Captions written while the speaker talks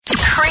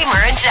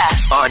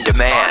On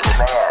demand.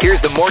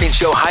 Here's the morning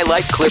show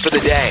highlight clip of the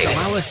day.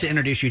 Allow us to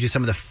introduce you to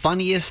some of the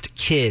funniest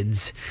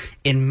kids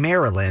in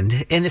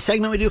Maryland in the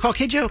segment we do called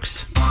Kid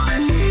Jokes.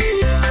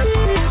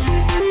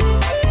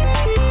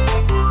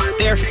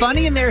 They're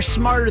funny and they're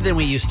smarter than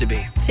we used to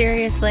be.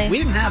 Seriously? We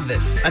didn't have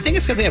this. I think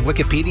it's because they have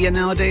Wikipedia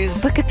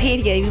nowadays.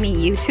 Wikipedia, you mean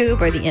YouTube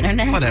or the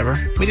internet? Whatever.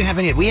 We didn't have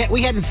any.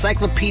 We had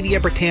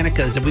Encyclopedia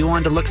Britannicas if we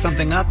wanted to look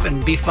something up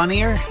and be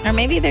funnier. Or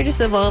maybe they're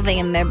just evolving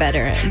and they're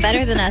better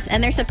than us.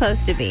 And they're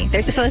supposed to be.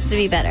 They're supposed to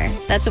be better.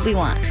 That's what we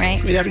want,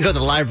 right? We'd have to go to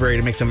the library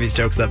to make some of these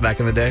jokes up back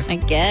in the day. I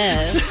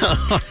guess.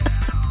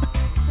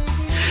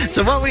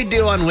 So what we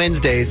do on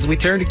Wednesdays is we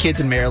turn to kids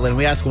in Maryland.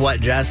 We ask what,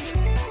 Jess?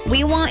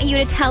 We want you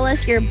to tell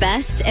us your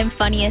best and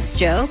funniest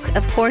joke.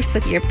 Of course,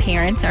 with your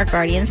parents' or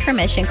guardians'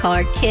 permission. Call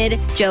our Kid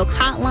Joke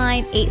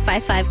Hotline,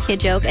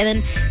 855-KID-JOKE. And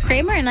then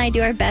Kramer and I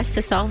do our best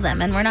to solve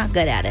them, and we're not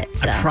good at it.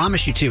 So. I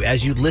promise you, too,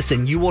 as you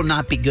listen, you will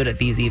not be good at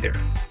these either.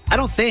 I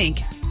don't think.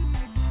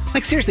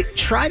 Like, seriously,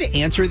 try to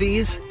answer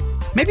these.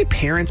 Maybe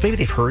parents, maybe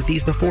they've heard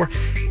these before.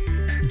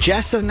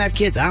 Jess doesn't have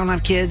kids. I don't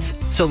have kids.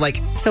 So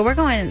we're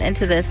going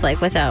into this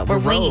we're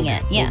winging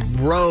it. Yeah.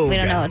 Rogue. We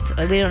don't know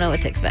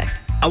what to expect.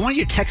 I want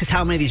you to text us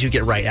how many of these you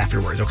get right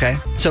afterwards, okay?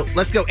 So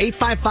let's go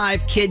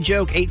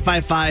 855-KID-JOKE,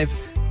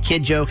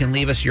 855-KID-JOKE, and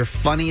leave us your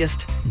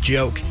funniest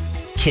joke,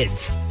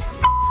 kids.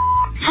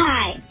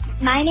 Hi,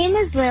 my name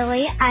is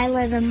Lily. I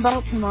live in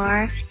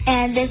Baltimore,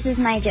 and this is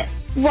my joke.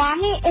 Why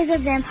is a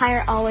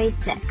vampire always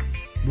sick?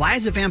 Why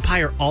is a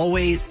vampire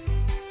always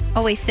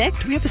sick?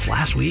 Did we have this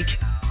last week?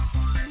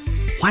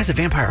 Why is a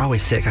vampire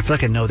always sick? I feel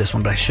like I know this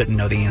one, but I shouldn't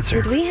know the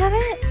answer. Did we have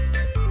it?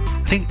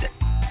 I think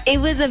it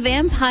was a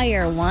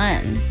vampire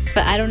one,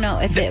 but I don't know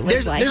if it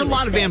was why There's a he lot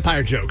was of sick.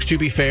 vampire jokes, to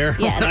be fair.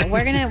 Yeah, no,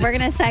 we're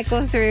gonna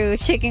cycle through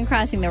chicken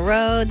crossing the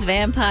roads,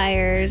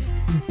 vampires.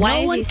 Why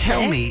is he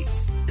sick?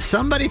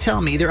 Somebody tell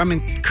me. Either I'm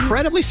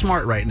incredibly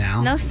smart right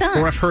now. No, son.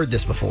 Or I've heard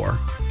this before.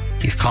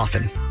 He's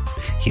coughing.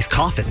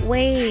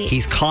 Wait.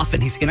 He's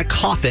coughing. He's in a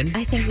coffin.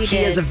 I think we He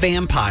did. is a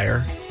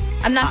vampire.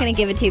 I'm not going to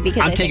give it to you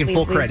because I'm I taking think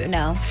full credit.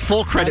 No.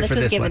 Full credit for this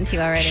one. This was given to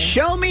you already.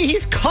 Show me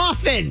he's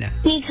coughing.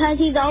 Because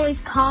he's always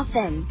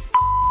coughing.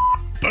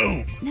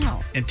 Boom. No.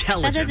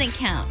 Intelligence. That doesn't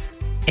count.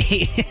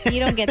 You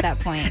don't get that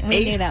point.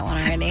 We knew that one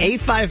already.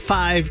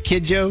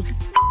 855-KID-JOKE.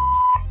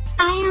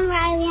 I am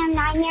Riley. I'm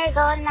 9 years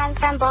old, and I'm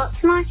from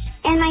Baltimore.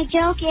 And my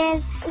joke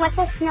is, what's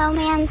a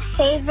snowman's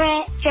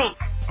favorite drink?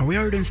 Are we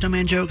already doing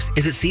snowman jokes?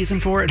 Is it season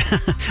for it?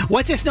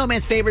 What's a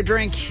snowman's favorite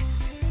drink?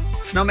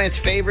 Snowman's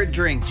favorite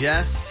drink,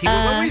 Jess.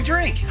 What would he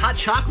drink? Hot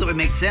chocolate would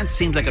make sense.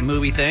 Seems like a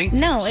movie thing.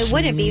 No, it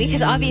wouldn't be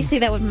because obviously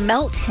that would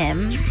melt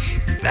him.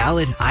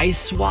 Valid.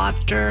 Ice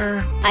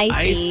water.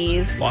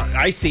 Ices.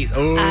 Ices.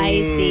 Oh.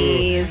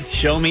 Ices.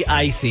 Show me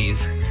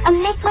ices. A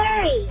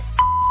McFlurry.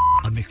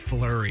 A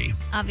McFlurry.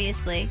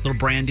 Obviously. Little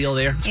brand deal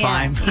there. It's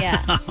fine.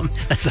 Yeah.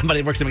 That's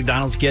somebody who works at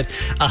McDonald's, kid.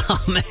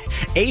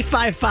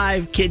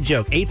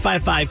 855-KID-JOKE.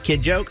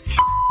 855-KID-JOKE.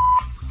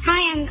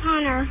 Hi, I'm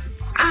Connor.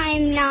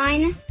 I'm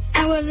 9.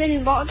 I live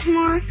in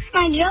Baltimore.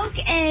 My joke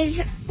is,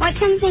 what's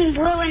something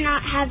blue and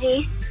not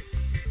heavy?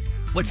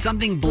 What's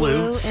something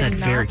blue? Blue Said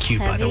and very not cute,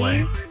 by the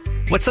heavy? way.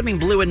 What's something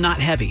blue and not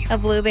heavy? A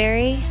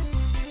blueberry.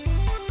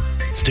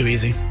 It's too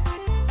easy.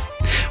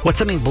 What's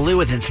something blue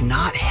and it's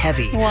not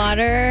heavy?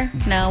 Water.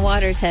 No,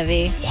 water's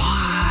heavy.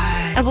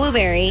 Why? A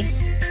blueberry.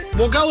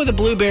 We'll go with a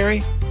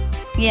blueberry.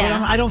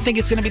 Yeah. I don't think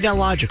it's going to be that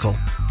logical.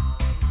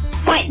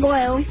 White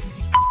blue.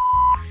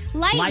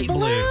 Light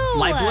blue.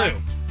 Light blue.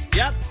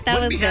 Yep. That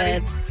Wouldn't was be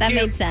heavy. good. It's That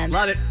cute. made sense.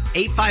 Love it.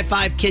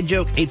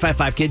 855-KID-JOKE.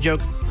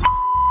 855-KID-JOKE.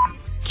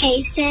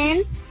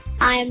 Kason.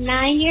 I'm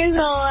 9 years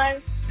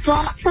old.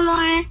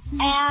 Baltimore.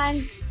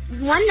 And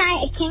one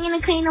night, a king and a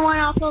queen went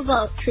off a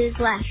boat. Who's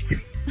left?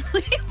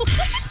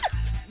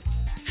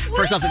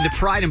 First off, the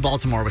pride in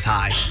Baltimore was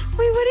high.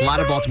 Wait, what is A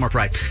lot of that? Baltimore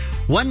pride.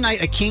 One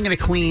night, a king and a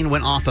queen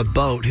went off a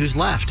boat. Who's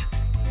left?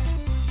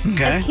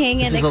 Okay. A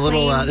king and this is a a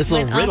little, queen this is a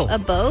little went riddle. off a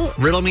boat?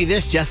 Riddle me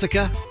this,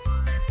 Jessica.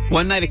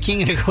 One night, a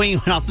king and a queen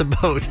went off the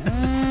boat.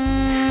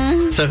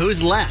 So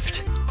who's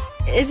left?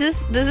 Does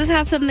this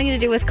have something to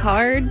do with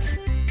cards?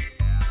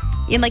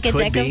 In like a Could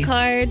deck be. of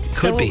cards? Could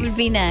So what be. would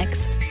be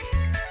next?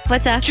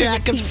 What's after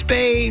Jack the of king?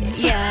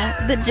 spades. Yeah,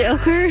 the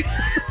Joker.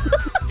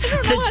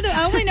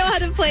 I only know how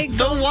to play The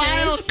Goldfish.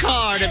 wild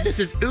card if this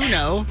is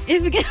Uno.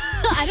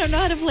 I don't know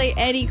how to play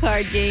any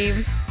card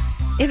games.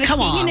 If a Come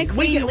king on, and a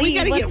we queen gotta leave,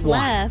 get what's one.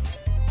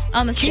 left?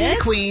 On the King and ship?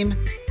 a queen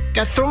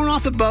got thrown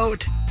off the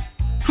boat.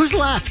 Who's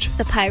left?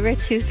 The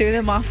pirates who threw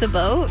them off the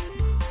boat?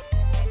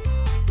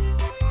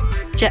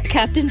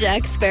 Captain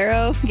Jack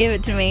Sparrow? Give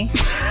it to me.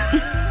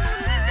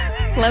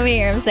 Let me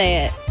hear him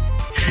say it.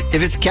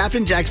 If it's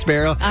Captain Jack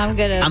Sparrow, I'm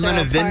gonna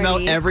Venmo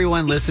party.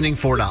 everyone listening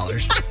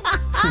 $4.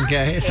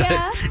 Okay? So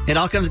Yeah. it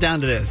all comes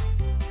down to this.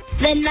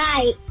 The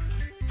night.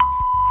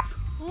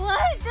 What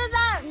does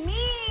that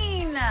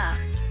mean?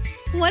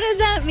 What does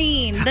that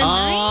mean? The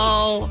night?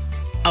 Oh,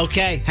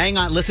 okay. Hang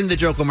on. Listen to the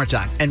joke one more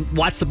time. And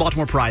watch the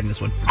Baltimore Pride in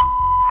this one.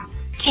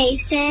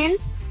 Kason.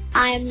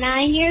 I'm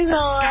 9 years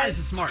old. Guys,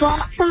 it's smart.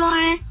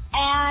 Baltimore.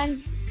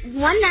 And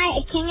one night,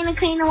 a king and a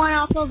queen went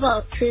off a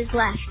boat. Who's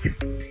left?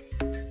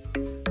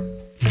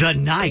 The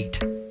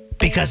knight.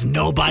 Because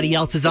nobody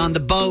else is on the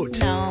boat.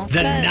 No.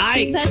 The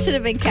knight. That should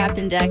have been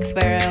Captain Jack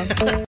Sparrow.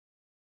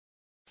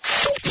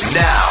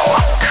 Now,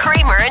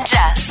 Kramer and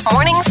Jess.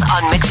 Mornings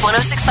on Mix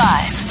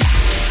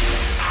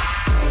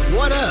 106.5.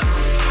 What up?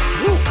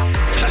 Woo.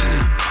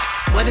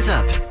 What is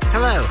up?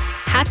 Hello.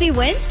 Happy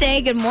Wednesday.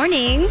 Good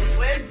morning.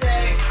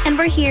 Wednesday. And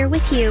we're here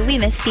with you. We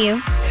missed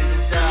you.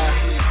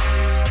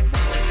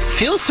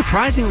 Feels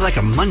surprisingly like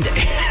a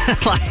Monday.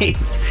 Like,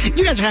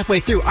 you guys are halfway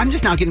through. I'm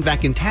just now getting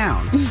back in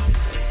town.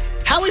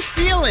 How we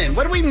feeling?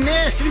 What do we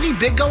miss? Anything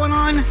big going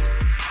on?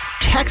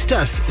 Text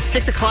us.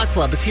 6 o'clock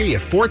club. Let's hear you.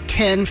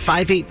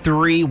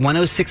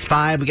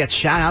 410-583-1065. We got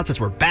shout outs as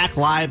we're back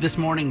live this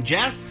morning.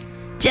 Jess?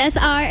 Jess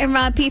R. and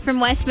Rob P. from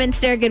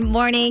Westminster. Good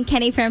morning.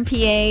 Kenny from PA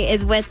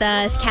is with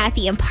us.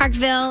 Kathy in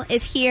Parkville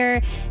is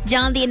here.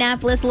 John the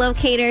Annapolis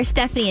locator.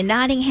 Stephanie in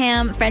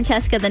Nottingham.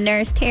 Francesca the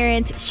nurse.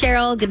 Terrence.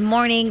 Cheryl. Good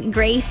morning.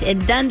 Grace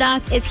in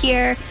Dundalk is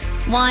here.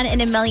 Juan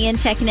in a million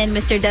checking in.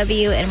 Mr.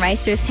 W in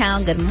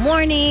Reisterstown. Good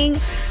morning.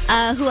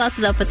 Who else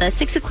is up with us?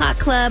 6 o'clock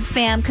club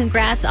fam.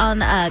 Congrats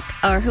on,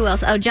 or who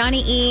else? Oh,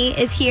 Johnny E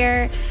is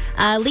here.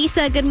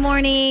 Lisa, good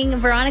morning.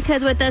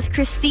 Veronica's with us.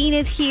 Christine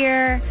is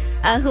here.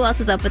 Who else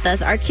is up with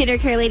us? Our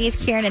kindercare ladies,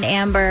 Karen and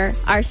Amber.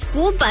 Our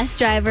school bus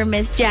driver,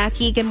 Miss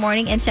Jackie. Good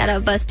morning. And shout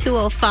out bus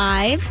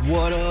 205.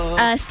 What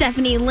up?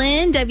 Stephanie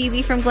Lynn,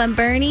 WB from Glen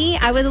Burnie.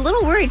 I was a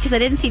little worried because I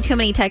didn't see too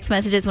many text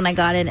messages when I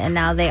got in, and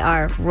now they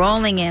are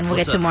rolling in. We'll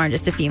get to more in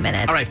just a few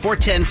minutes. All right,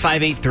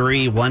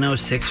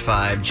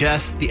 410-583-1065.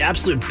 Just the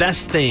absolute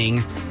best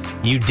thing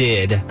you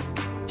did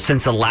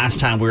since the last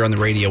time we were on the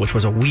radio, which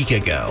was a week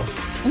ago,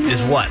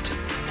 is what?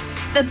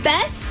 The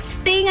best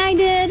thing I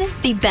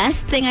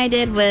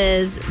did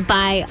was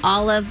buy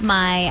all of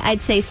my,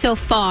 I'd say so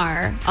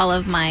far, all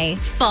of my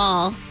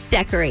fall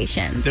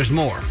decorations. There's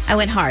more. I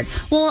went hard.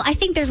 Well, I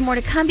think there's more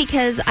to come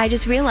because I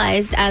just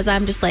realized as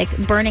I'm just like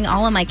burning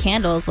all of my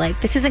candles,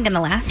 like this isn't going to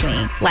last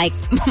me like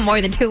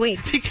more than 2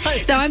 weeks.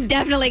 So I'm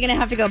definitely going to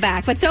have to go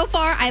back. But so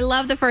far, I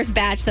love the first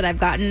batch that I've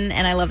gotten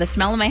and I love the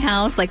smell of my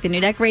house, like the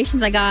new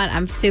decorations I got.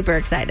 I'm super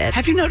excited.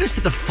 Have you noticed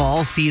that the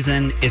fall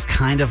season is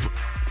kind of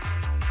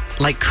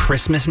like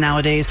Christmas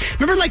nowadays?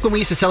 Remember like when we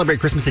used to celebrate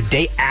Christmas the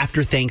day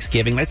after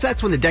Thanksgiving?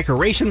 That's when the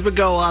decorations would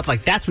go up.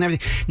 Like that's when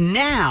everything.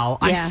 Now,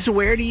 I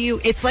swear to you,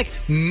 it's like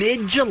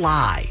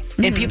mid-July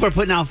and people are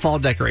putting out fall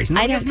decorations.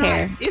 I don't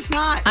care. It's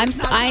not. I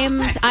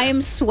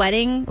am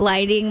sweating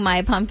lighting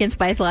my pumpkin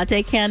spice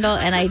latte candle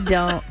and I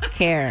don't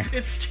care.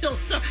 It's still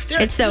so.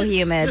 It's so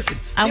humid. Listen,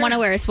 I want to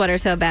wear a sweater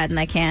so bad and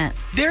I can't.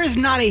 There is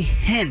not a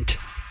hint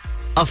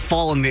of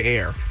fall in the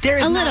air. There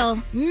is a little.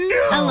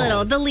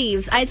 The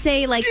leaves. I'd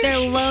say like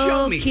they're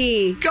low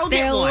key.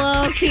 They're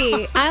low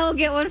key. I will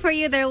get one for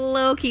you. They're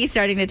low key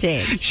starting to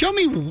change. Show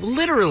me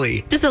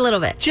literally. Just a little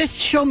bit. Just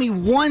show me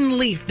one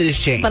leaf that has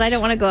changed. But I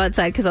don't want to go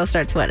outside because I'll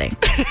start sweating.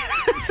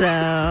 So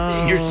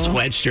in your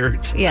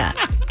sweatshirt. Yeah.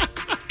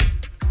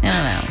 I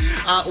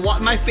don't know.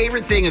 My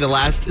favorite thing in the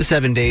last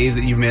 7 days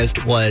that you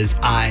missed was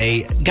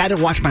I got to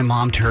watch my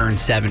mom turn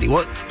 70.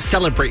 Well,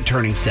 celebrate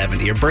turning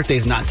 70. Her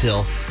birthday's not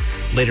till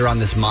later on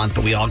this month,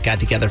 but we all got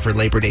together for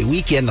Labor Day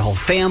weekend, the whole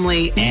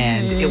family,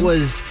 and it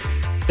was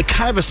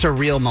kind of a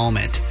surreal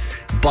moment.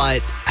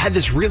 But I had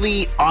this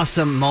really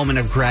awesome moment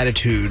of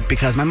gratitude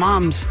because my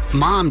mom's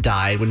mom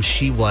died when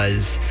she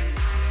was,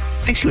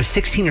 I think she was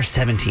 16 or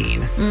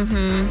 17.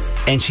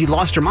 And she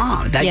lost her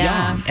mom that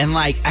young. And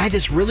like, I had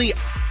this really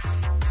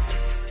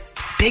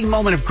big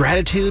moment of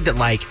gratitude that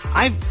like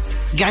I've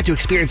got to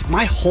experience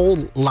my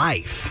whole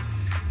life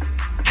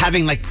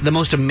having like the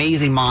most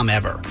amazing mom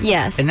ever.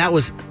 Yes. And that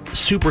was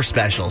super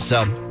special.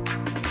 So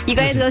you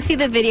guys go see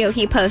the video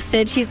he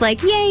posted. She's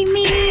like, yay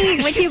me,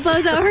 when she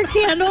blows out her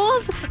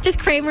candles. Just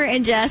Kramer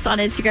and Jess on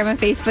Instagram and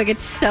Facebook.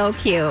 It's so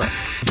cute.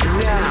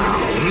 Now.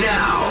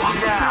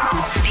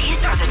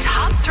 These are the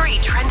top 3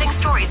 trending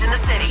stories in the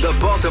city. The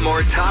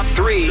Baltimore Top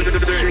 3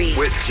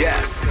 with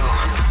Jess.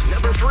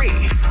 Number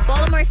 3.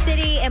 Baltimore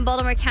City and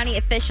Baltimore County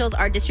officials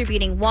are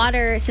distributing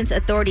water since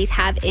authorities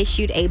have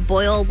issued a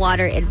boil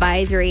water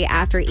advisory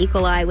after E.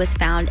 coli was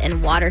found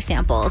in water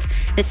samples.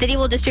 The city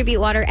will distribute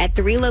water at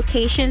 3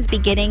 locations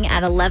beginning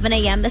at 11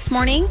 a.m. this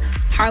morning: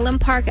 Harlem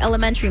Park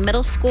Elementary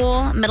Middle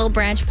School, Middle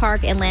Branch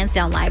Park, and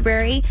Lansdowne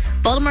Library.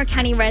 Baltimore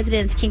County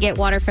residents can get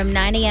water from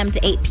 9 a.m.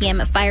 to 8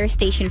 p.m. at Fire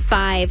Station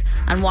 5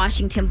 on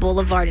Washington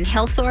Boulevard in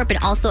Hillthorpe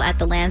and also at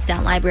the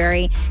Lansdowne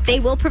Library. They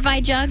will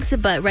provide jugs,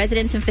 but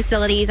residents and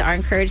facilities are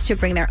encouraged to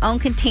bring their own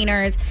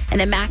containers,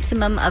 and a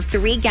maximum of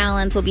 3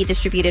 gallons will be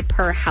distributed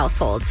per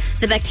household.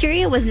 The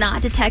bacteria was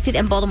not detected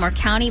in Baltimore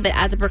County, but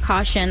as a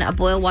precaution, a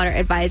boil water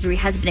advisory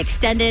has been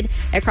extended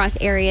across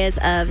areas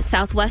of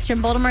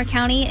southwestern Baltimore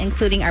County,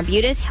 including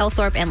Arbutus,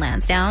 Hillthorpe, and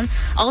Lansdowne.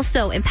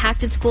 Also,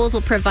 impacted schools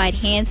will provide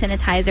hand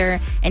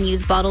sanitizer and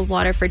use bottled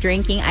water for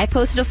drinking. I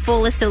posted a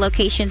full list of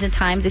locations and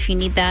times if you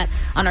need that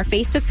on our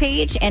Facebook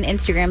page and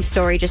Instagram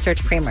story. Just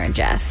search Kramer and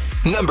Jess.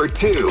 Number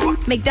 2.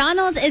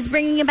 McDonald's is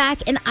bringing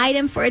back an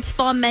item for its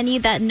fall menu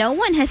that no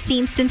one has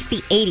seen since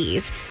the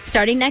 80s.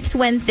 Starting next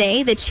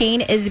Wednesday, the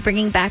chain is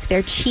bringing back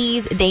their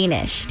cheese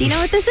Danish. Do you know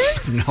what this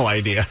is? No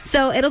idea.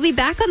 So it'll be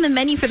back on the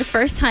menu for the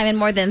first time in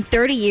more than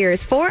 30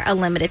 years for a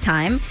limited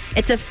time.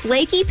 It's a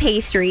flaky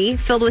pastry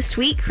filled with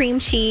sweet cream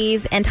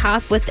cheese and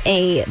topped with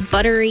a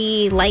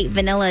buttery light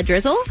vanilla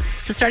drizzle.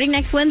 So starting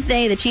next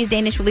Wednesday, the cheese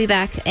Danish will be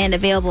back and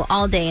available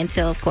all day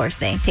until, of course,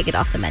 they take it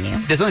off the menu.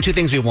 There's only two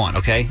things we want,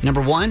 okay?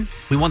 Number one,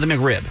 we want the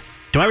McRib.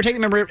 Don't ever take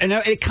the McRib. And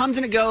it comes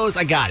and it goes.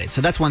 I got it.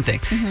 So that's one thing.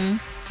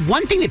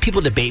 One thing that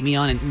people debate me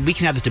on, and we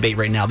can have this debate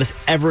right now, this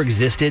ever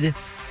existed,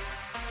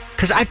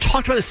 because I've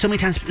talked about this so many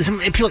times. People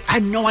are like, I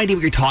have no idea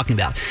what you're talking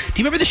about. Do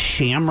you remember the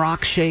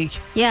Shamrock Shake?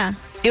 Yeah.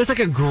 It was like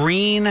a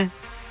green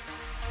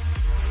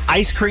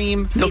ice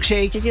cream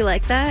milkshake. Did you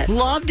like that?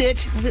 Loved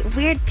it.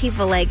 Weird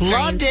people like green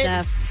Loved it.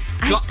 stuff.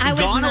 I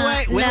was gone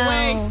away, went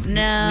away.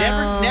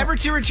 No. Never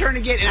to return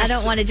again. And I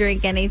don't want to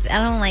drink anything.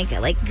 I don't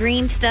like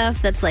green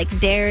stuff that's like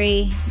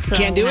dairy. So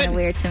can't do it? Kind of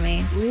weird to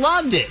me.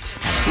 Loved it.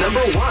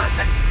 Number 1.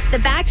 The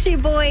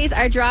Backstreet Boys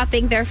are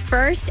dropping their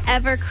first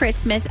ever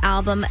Christmas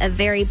album, A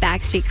Very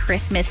Backstreet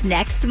Christmas,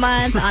 next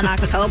month on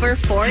October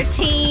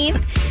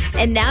 14th.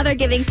 And now they're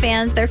giving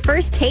fans their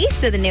first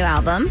taste of the new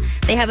album.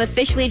 They have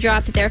officially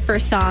dropped their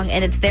first song,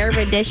 and it's their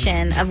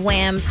rendition of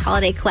Wham's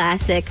holiday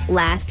classic,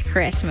 Last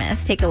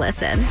Christmas. Take a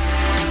listen.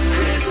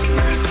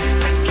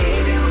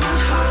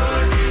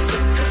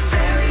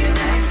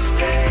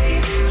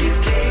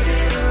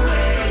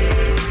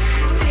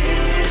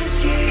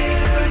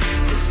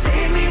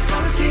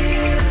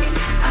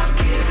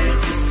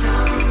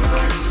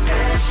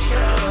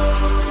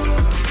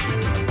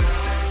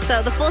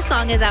 So the full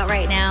song is out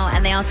right now,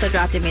 and they also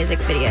dropped a music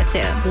video, too.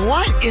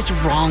 What is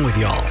wrong with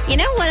y'all? You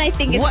know what I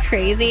think is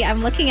crazy?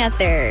 I'm looking at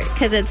their,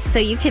 because it's so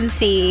you can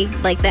see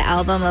like the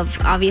album of,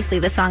 obviously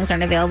the songs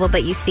aren't available,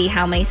 but you see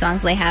how many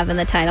songs they have in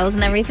the titles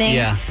and everything.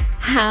 Yeah.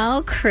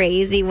 How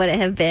crazy would it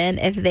have been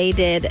if they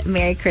did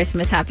Merry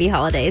Christmas, Happy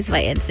Holidays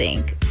by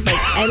NSYNC? Like,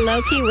 I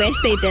low-key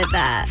wish they did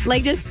that.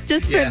 Like, just for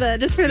the drama.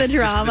 Just for the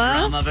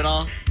drama of it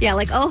all. Yeah,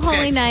 like, oh,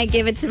 Holy Night,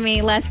 give it to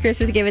me. Last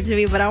Christmas, give it to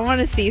me. But I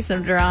want to see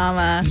some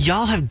drama.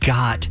 Y'all have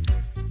got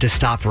to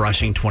stop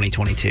rushing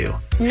 2022.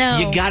 No.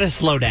 You got to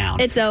slow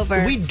down. It's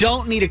over. We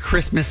don't need a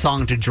Christmas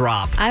song to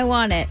drop I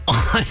want it.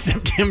 on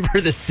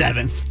September the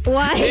 7th.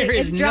 Why? There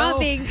is It's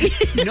dropping.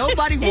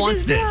 Nobody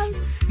wants this.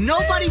 dropped.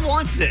 Nobody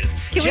wants this.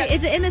 Is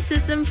it in the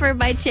system for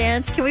by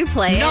chance? Can we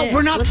play it? No,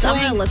 we're not playing.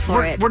 I'm going to look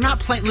for it. We're not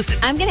playing. Listen.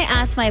 I'm going to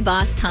ask my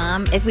boss,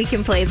 Tom, if we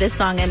can play this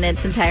song in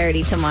its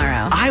entirety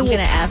tomorrow. I will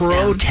gonna ask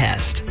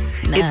protest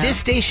him. if this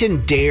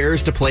station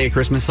dares to play a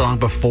Christmas song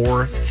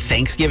before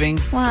Thanksgiving.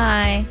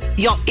 Why?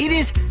 Y'all, it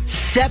is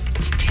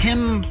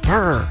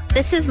September.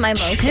 This is my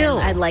motion Chill.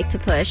 I'd like to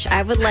push.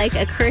 I would like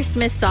a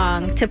Christmas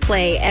song to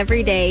play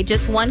every day,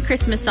 just one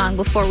Christmas song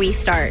before we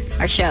start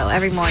our show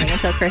every morning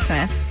until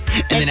Christmas.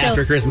 And then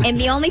after Christmas. And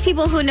the only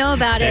people who know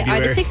about it are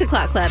the 6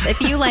 o'clock club.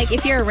 If you're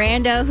a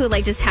rando who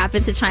just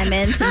happens to chime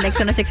in to the Mix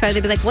 106.5,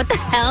 they'd be like, what the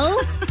hell?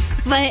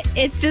 But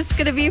it's just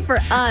going to be for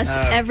us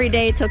every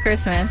day till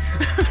Christmas.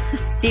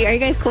 Are you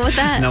guys cool with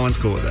that? No one's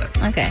cool with that.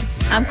 Okay.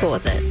 I'm cool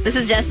with it. This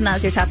is Jess, and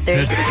that's your top 3.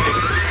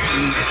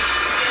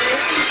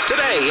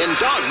 Today in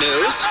dog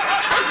news.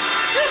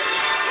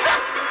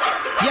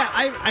 Yeah,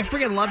 I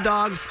freaking love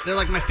dogs. They're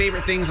like my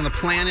favorite things on the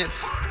planet.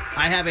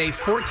 I have a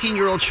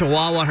 14-year-old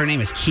Chihuahua. Her name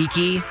is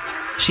Kiki.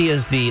 She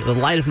is the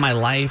light of my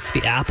life,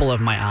 the apple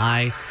of my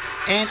eye.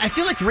 And I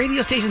feel like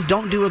radio stations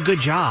don't do a good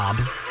job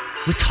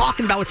with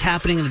talking about what's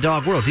happening in the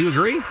dog world. Do you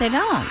agree? They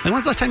don't. Like,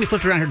 when's the last time you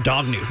flipped around her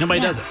dog news? Nobody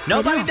does it.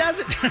 Nobody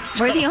does it.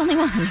 So, We're the only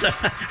ones.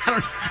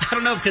 I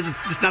don't know because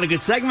it's just not a good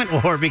segment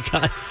or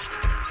because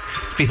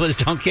people just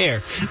don't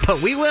care.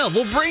 But we will.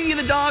 We'll bring you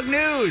the dog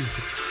news.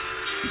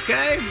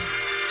 Okay?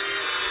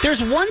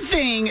 There's one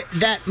thing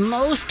that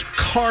most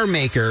car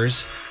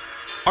makers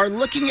are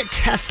looking at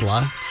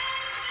Tesla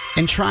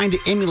and trying to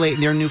emulate in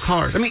their new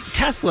cars. I mean,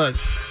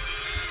 Teslas,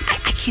 I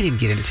can't even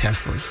get into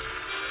Teslas.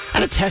 I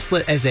had a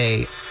Tesla as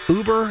a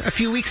Uber a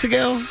few weeks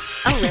ago.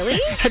 Oh, really?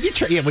 Have you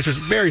tried? Yeah, which was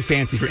very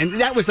fancy. And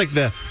that was like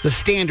the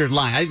standard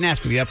line. I didn't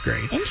ask for the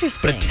upgrade.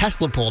 Interesting. But a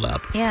Tesla pulled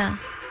up. Yeah.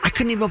 I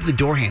couldn't even open the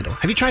door handle.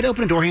 Have you tried to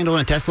open a door handle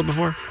in a Tesla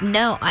before?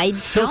 No, I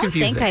don't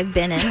confusing. think I've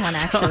been in one,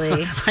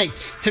 actually.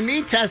 To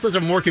me, Teslas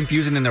are more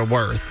confusing than they're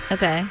worth.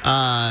 Okay.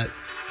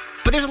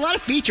 But there's a lot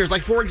of features.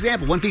 Like, for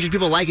example, one feature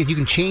people like is you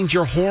can change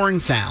your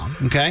horn sound,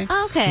 okay?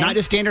 Okay. Not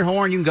just standard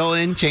horn. You can go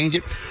in, change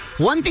it.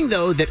 One thing,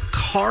 though, that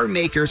car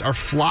makers are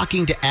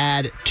flocking to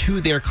add to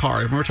their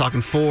cars, when we're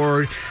talking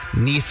Ford,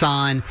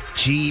 Nissan,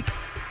 Jeep,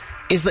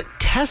 is that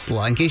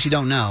Tesla, in case you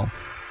don't know,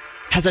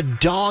 has a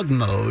dog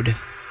mode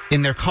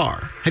in their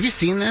car. Have you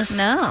seen this?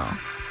 No.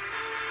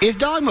 It's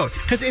dog mode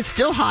because it's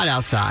still hot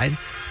outside.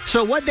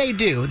 So what they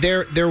do,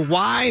 their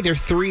Y, their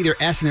 3, their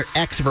S, and their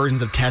X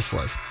versions of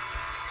Teslas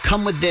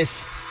come with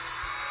this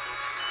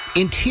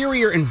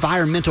interior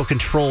environmental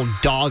control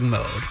dog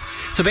mode.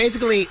 So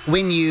basically,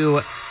 when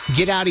you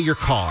get out of your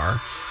car,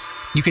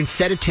 you can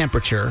set a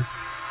temperature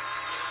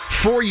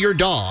for your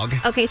dog.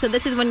 Okay, so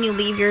this is when you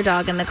leave your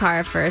dog in the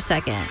car for a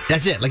second.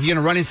 That's it. Like, you're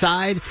going to run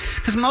inside?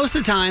 Because most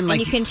of the time, like...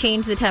 And you can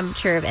change the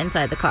temperature of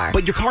inside the car.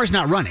 But your car's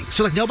not running.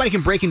 So, like, nobody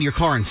can break into your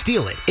car and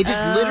steal it. It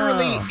just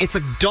literally, it's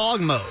like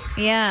dog mode.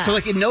 Yeah. So,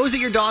 like, it knows that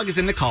your dog is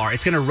in the car.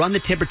 It's going to run the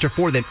temperature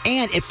for them.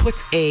 And it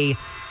puts a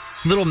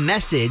little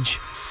message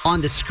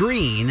on the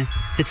screen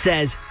that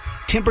says...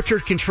 temperature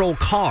control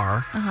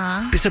car,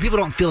 so people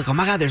don't feel like, oh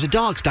my God, there's a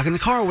dog stuck in the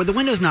car where the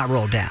window's not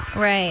rolled down.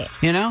 Right.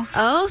 You know?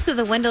 Oh, so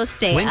the windows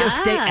stay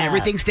up.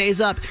 Everything stays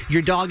up.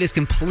 Your dog is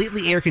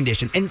completely air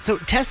conditioned. And so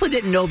Tesla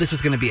didn't know this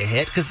was going to be a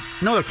hit because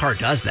no other car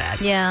does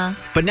that. Yeah.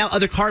 But now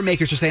other car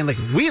makers are saying, like,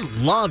 we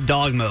love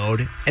dog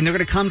mode, and they're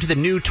going to come to the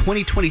new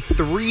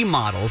 2023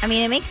 models. I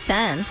mean, it makes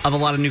sense. Of a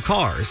lot of new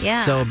cars.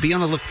 Yeah. So be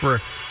on the look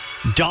for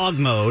dog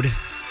mode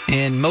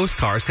in most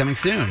cars coming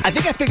soon. I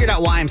think I figured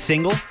out why I'm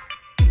single.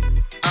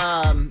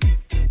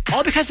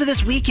 All because of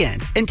this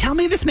weekend. And tell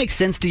me if this makes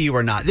sense to you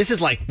or not. This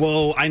is like,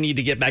 whoa, I need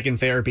to get back in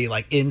therapy,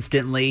 like,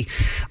 instantly.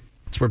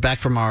 So we're back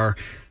from our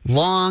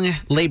long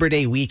Labor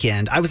Day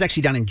weekend. I was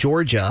actually down in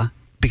Georgia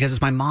because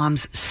it's my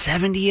mom's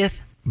 70th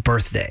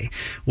birthday,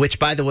 which,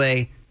 by the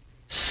way,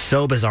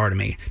 so bizarre to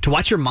me. To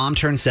watch your mom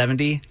turn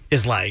 70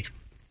 is, like,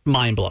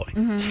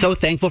 mind-blowing. So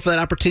thankful for that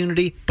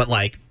opportunity, but,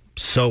 like,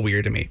 so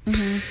weird to me.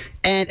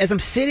 And as I'm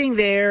sitting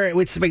there,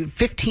 it's like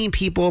 15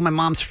 people, my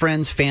mom's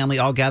friends, family,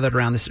 all gathered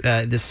around this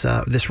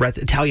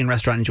Italian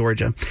restaurant in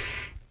Georgia.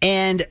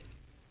 And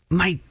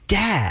my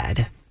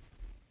dad,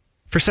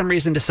 for some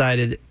reason,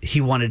 decided he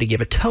wanted to give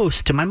a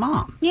toast to my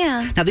mom.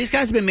 Yeah. Now, these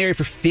guys have been married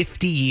for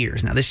 50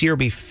 years. Now, this year will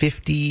be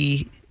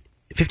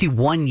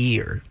 51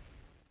 year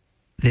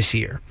this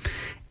year.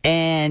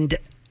 And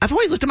I've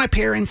always looked at my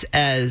parents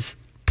as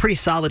pretty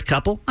solid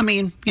couple. I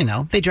mean, you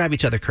know, they drive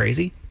each other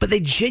crazy, but they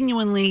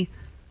genuinely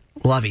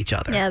love each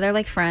other. Yeah, they're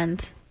like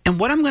friends. And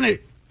what I'm going to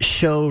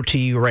show to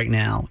you right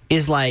now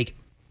is like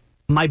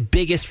my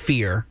biggest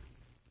fear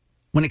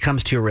when it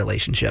comes to a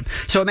relationship.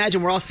 So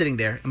imagine we're all sitting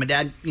there and my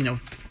dad, you know,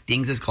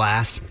 dings his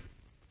glass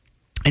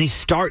and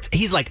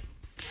he's like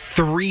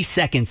 3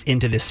 seconds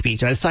into this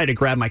speech. And I decided to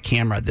grab my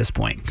camera at this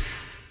point.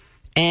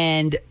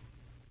 And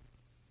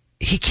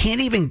he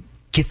can't even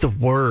get the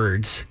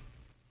words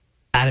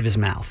out of his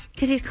mouth.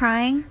 Because he's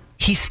crying?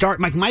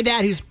 My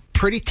dad, who's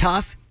pretty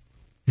tough,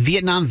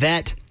 Vietnam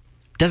vet,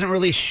 doesn't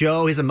really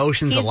show his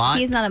emotions a lot.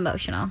 He's not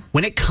emotional.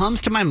 When it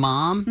comes to my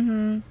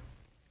mom,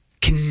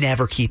 can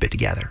never keep it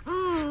together.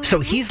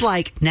 So he's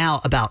like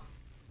now about,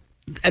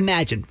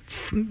 imagine,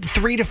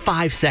 3 to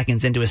 5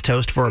 seconds into his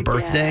toast for a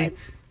birthday. Dad.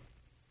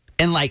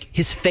 And like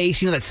his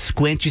face, you know that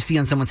squint you see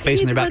on someone's face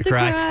when they're about to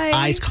cry?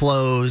 Eyes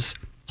close,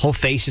 whole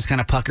face just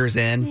kind of puckers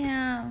in.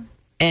 Yeah.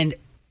 And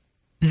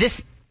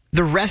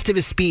the rest of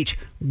his speech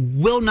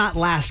will not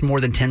last more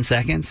than 10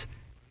 seconds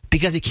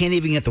because he can't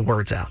even get the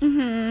words out.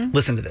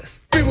 Listen to this.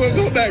 We will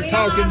go back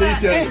talking to each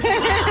other.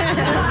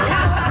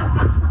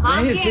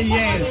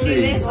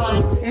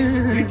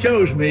 Yancy, you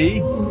chose me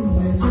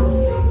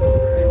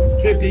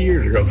 50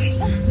 years ago.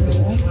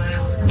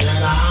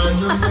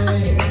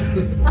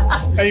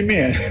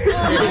 Amen.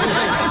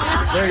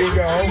 There you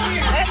go.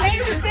 And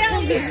they're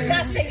still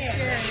discussing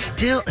it.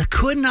 Still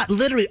could not,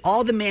 literally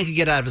all the man could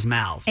get out of his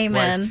mouth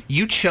Amen. was,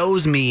 you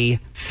chose me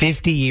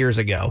 50 years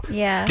ago.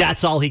 Yeah.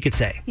 That's all he could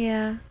say.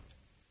 Yeah.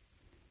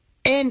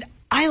 And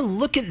I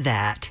look at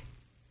that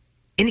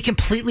and it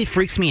completely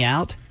freaks me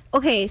out.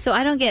 Okay, so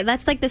I don't get,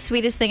 that's like the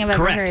sweetest thing I've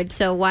ever Correct. heard.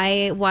 So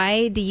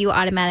why do you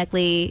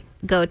automatically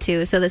go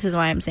to, so this is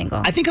why I'm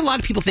single? I think a lot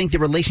of people think that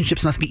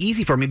relationships must be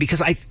easy for me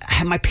because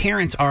my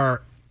parents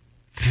are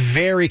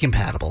very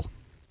compatible,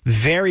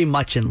 very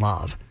much in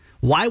love.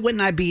 Why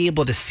wouldn't I be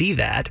able to see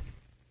that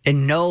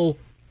and know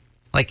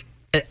like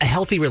a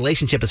healthy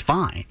relationship is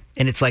fine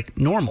and it's like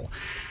normal?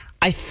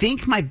 I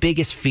think my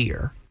biggest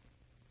fear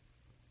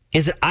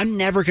is that I'm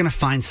never going to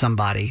find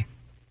somebody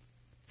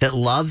that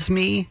loves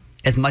me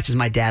as much as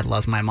my dad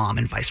loves my mom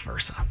and vice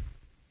versa.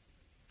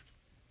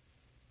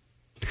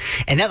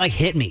 And that like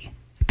hit me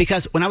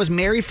because when I was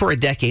married for a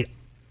decade,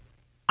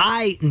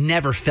 I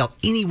never felt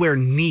anywhere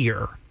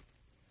near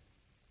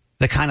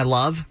the kind of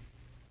love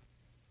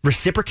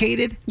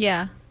reciprocated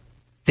Yeah.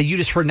 that you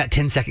just heard in that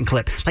 10-second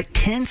clip. Like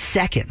 10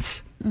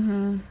 seconds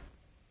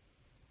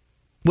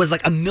was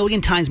like a million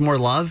times more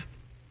love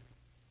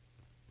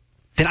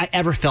than I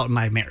ever felt in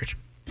my marriage.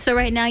 So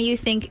right now you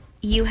think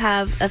you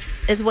have,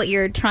 is what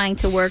you're trying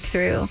to work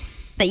through,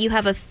 that you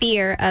have a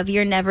fear of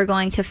you're never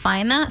going to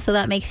find that, so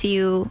that makes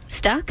you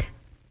stuck?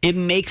 It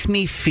makes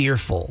me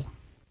fearful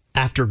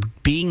after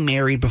being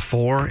married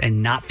before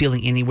and not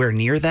feeling anywhere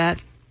near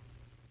that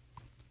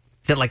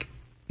like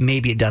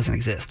maybe it doesn't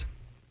exist.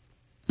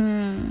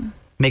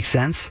 Makes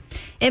sense?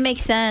 It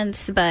makes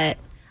sense, but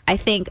I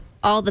think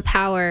all the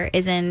power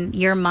is in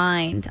your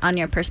mind on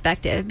your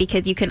perspective,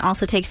 because you can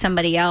also take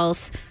somebody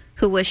else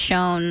who was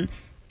shown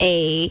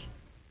a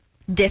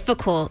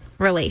difficult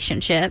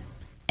relationship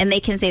and they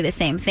can say the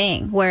same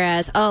thing.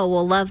 Whereas, oh,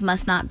 well, love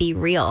must not be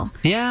real.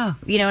 Yeah.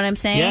 You know what I'm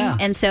saying? Yeah.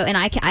 And so, and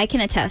I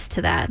can attest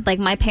to that. Like,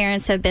 my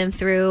parents have been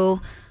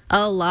through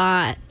A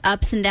lot.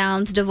 Ups and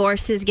downs,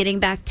 divorces, getting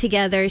back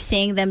together,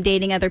 seeing them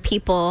dating other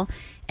people.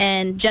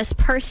 And just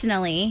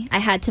personally, I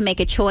had to make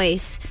a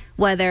choice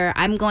whether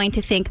I'm going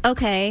to think,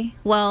 okay,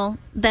 well,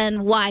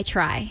 then why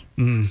try?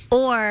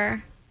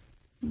 Or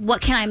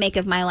what can I make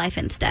of my life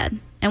instead?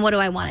 And what do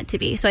I want it to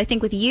be? So I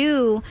think with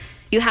you,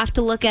 you have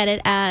to look at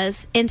it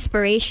as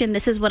inspiration.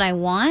 This is what I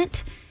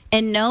want.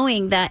 And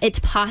knowing that it's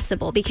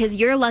possible, because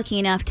you're lucky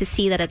enough to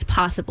see that it's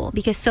possible,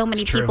 because so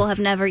many people have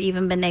never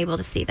even been able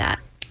to see that.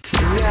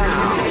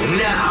 Now.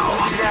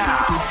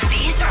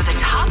 These are the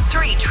top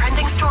 3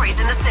 trending stories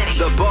in the city.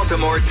 The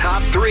Baltimore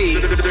Top 3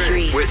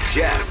 with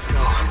Jess.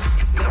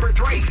 Number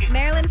 3.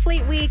 Maryland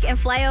Fleet Week and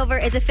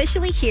Flyover is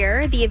officially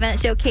here. The event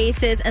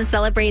showcases and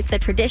celebrates the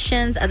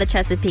traditions of the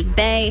Chesapeake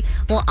Bay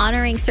while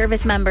honoring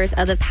service members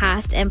of the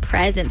past and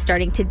present.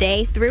 Starting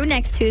today through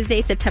next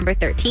Tuesday, September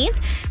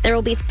 13th, there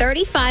will be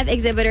 35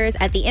 exhibitors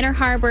at the Inner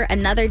Harbor,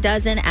 another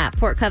dozen at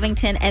Port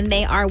Covington, and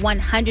they are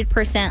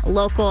 100%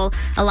 local,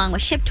 along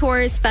with ship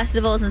tours,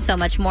 festivals, and so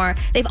much more.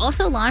 They've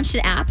also launched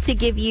an app to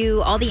give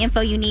you all the info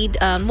you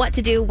need on what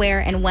to do, where,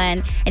 and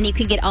when, and you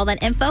can get all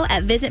that info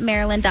at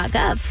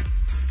visitmaryland.gov.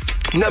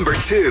 Number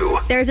 2.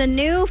 There's a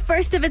new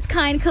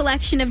first-of-its-kind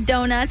collection of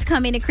donuts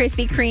coming to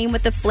Krispy Kreme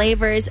with the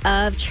flavors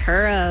of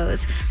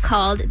churros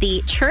called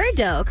the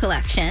Churro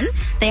Collection.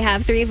 They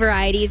have 3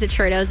 varieties of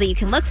churros that you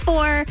can look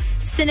for: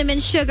 cinnamon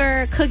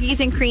sugar,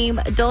 cookies and cream,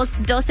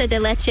 dulce de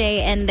leche,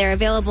 and they're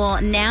available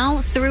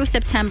now through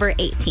September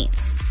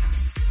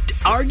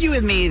 18th. Argue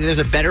with me, there's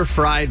a better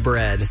fried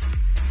bread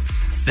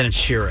than a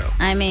churro.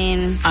 I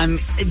mean,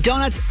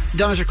 donuts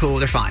are cool.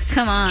 They're fine.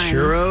 Come on.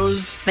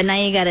 Churros. But now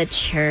you got a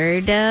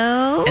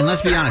churro. And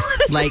let's be honest,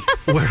 like,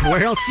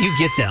 where else do you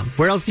get them?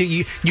 Where else do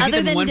you get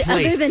them in one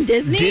place? Other than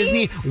Disney?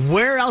 Disney.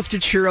 Where else do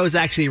churros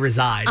actually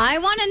reside? I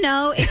want to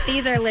know if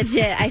these are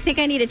legit. I think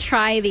I need to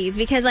try these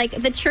because, like,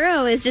 the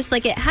churro is just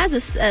like, it has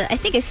I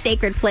think a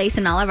sacred place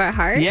in all of our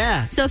hearts.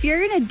 Yeah. So if you're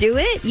going to do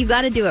it, you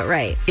got to do it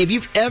right. If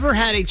you've ever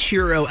had a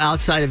churro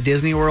outside of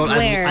Disney World,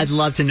 Where? I'd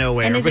love to know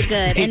where. And is it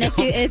good? And don't.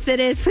 if it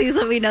is, please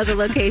let me know the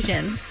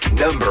location.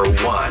 Number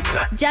 1.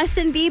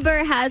 Justin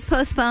Bieber has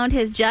postponed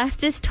his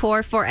Justice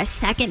tour for a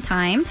second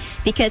time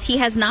because he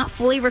has not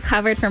fully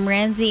recovered from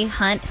Ramsay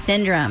Hunt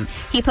syndrome.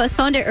 He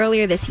postponed it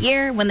earlier this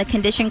year when the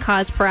condition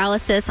caused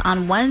paralysis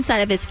on one side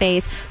of his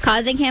face,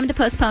 causing him to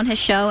postpone his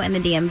show in the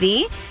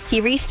DMV. He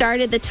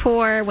restarted the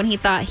tour when he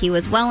thought he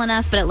was well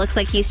enough, but it looks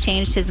like he's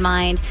changed his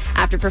mind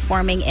after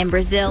performing in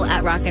Brazil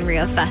at Rock in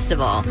Rio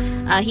Festival.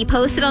 He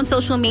posted on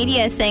social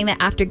media saying that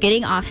after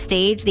getting off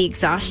stage, the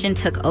exhaustion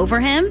took over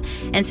him,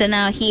 and so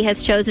now he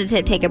has chosen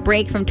to take a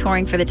break from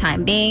touring for the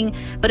time being.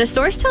 But a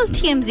source tells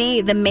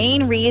TMZ the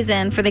main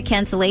reason for the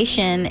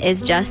cancellation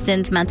is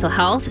Justin's mental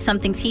health,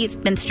 something he's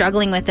been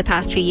struggling with the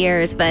past few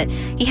years, but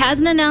he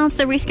hasn't announced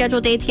the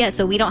rescheduled dates yet,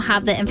 so we don't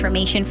have the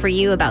information for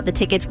you about the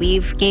tickets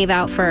we've gave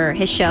out for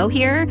his show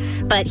here.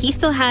 But he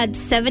still had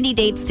 70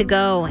 dates to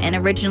go and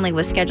originally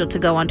was scheduled to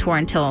go on tour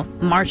until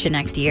March of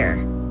next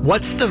year.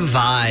 What's the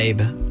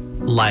vibe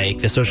like,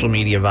 the social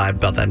media vibe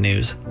about that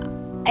news?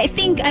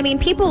 I mean,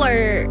 people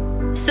are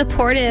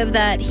supportive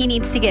that he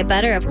needs to get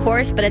better, of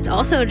course, but it's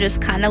also just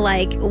kind of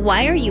like,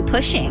 why are you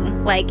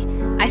pushing? Like,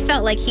 I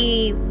felt like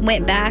he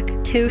went back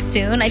too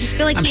soon. I just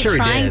feel like he's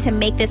trying to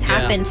make this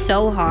happen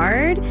so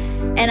hard.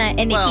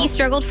 And he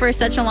struggled for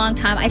such a long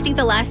time. I think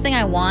the last thing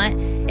I want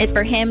is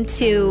for him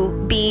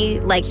to be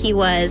like he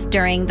was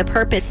during the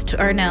Purpose,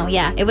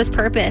 it was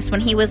Purpose, when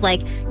he was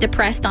like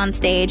depressed on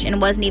stage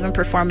and wasn't even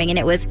performing, and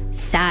it was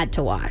sad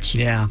to watch.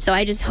 Yeah. So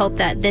I just hope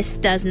that this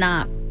does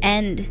not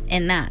end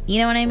in that. You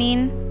know what I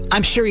mean?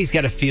 I'm sure he's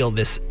got to feel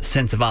this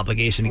sense of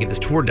obligation to get this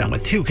tour done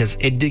with, too, because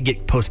it did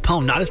get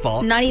postponed. Not his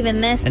fault. Not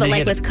even this, but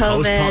like with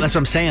COVID. That's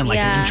what I'm saying. Like,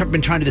 he's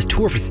been trying to do this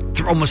tour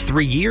for almost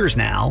 3 years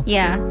now.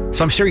 Yeah.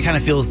 So I'm sure he kind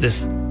of feels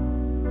this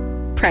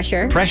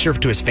pressure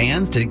to his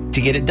fans to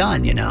get it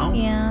done, you know?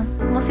 Yeah.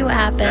 We'll see what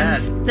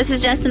happens. Sad. This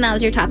is Justin. That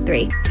was your top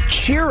 3.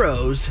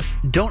 Churros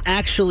don't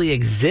actually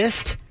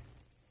exist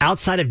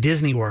outside of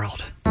Disney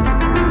World.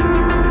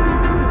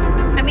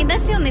 I mean,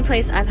 that's the only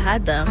place I've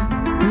had them.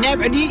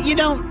 Never. You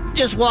don't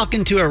just walk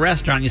into a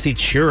restaurant and you see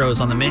churros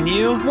on the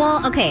menu.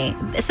 Well, okay.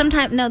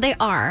 Sometimes, no, they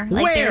are.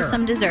 Like, Where? there's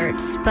some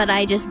desserts, but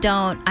I just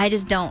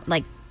don't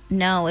like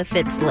know if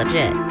it's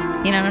legit.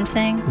 You know what I'm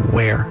saying?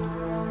 Where?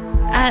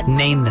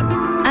 Name them.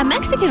 At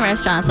Mexican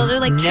restaurants. So they're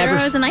like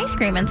churros and ice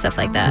cream and stuff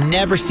like that.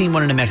 Never seen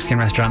one in a Mexican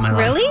restaurant in my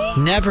life.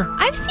 Really? Never.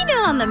 I've seen it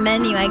on the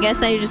menu. I guess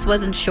I just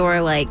wasn't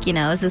sure, like, you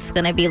know, is this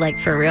going to be like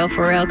for real?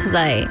 Because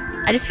I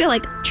just feel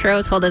like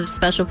churros hold a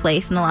special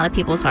place in a lot of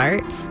people's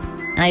hearts.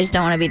 And I just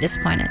don't want to be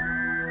disappointed.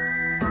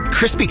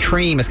 Krispy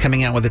Kreme is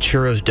coming out with a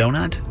churros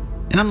donut.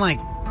 And I'm like,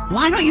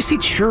 why don't you see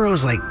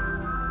churros like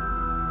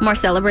more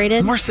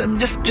celebrated? More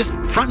just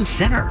front and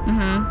center.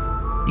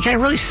 Mm-hmm. You got to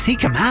really seek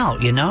them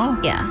out, you know?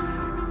 Yeah.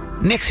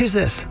 Nix, who's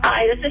this?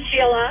 Hi, this is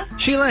Sheila.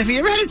 Sheila, have you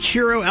ever had a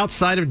churro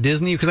outside of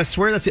Disney? Because I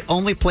swear that's the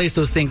only place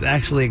those things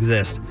actually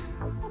exist.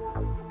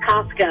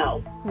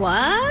 Costco.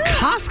 What?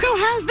 Costco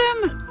has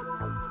them?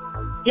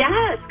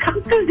 Yes,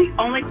 Costco's the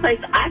only place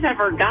I've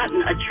ever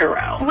gotten a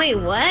churro. Wait,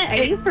 what?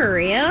 Are you for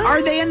real?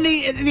 Are they in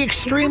the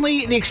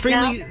extremely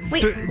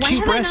Wait,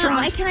 cheap restaurant?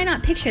 Why can I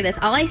not picture this?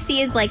 All I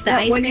see is like the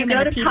ice When cream you go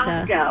and the to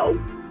pizza.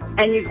 Costco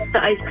and you get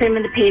the ice cream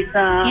and the pizza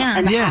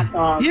and the hot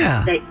dog,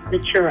 the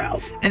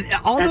churro. And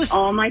That's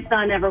all my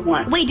son ever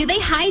wants. Wait, do they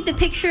hide the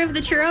picture of the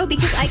churro?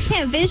 Because I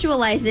can't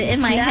visualize it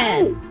in my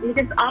head.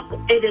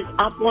 It is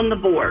up on the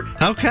board.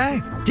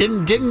 Okay.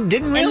 Didn't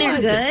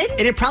realize they're it. good?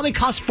 And it probably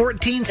cost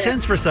 14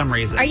 cents for some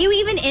reason. Are you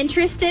even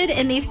interested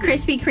in these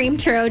Krispy Kreme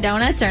churro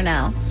donuts or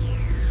no?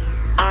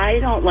 I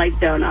don't like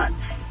donuts.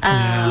 Oh.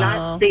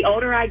 Not the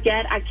older I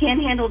get, I can't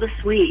handle the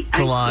sweet. It's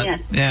a lot.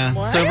 Can't. Yeah.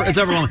 It's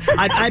overwhelming.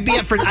 I'd be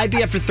up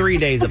for 3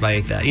 days if I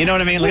ate that. You know what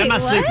I mean? Like, I'm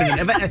not sleeping.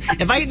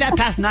 If I eat that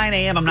past 9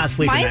 a.m., I'm not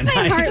sleeping. Why is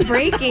my heart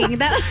breaking?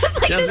 That was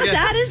like Jessica, the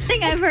saddest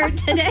thing I've heard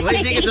today. What do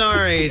you think it's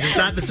our age? It's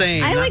not the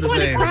same. I Not the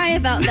want to same. cry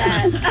about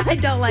that. I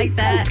don't like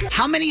that.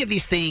 How many of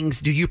these things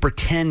do you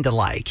pretend to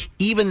like,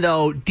 even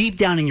though deep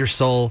down in your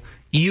soul,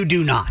 you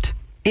do not?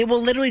 It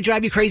will literally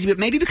drive you crazy, but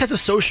maybe because of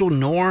social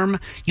norm,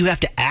 you have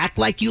to act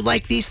like you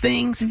like these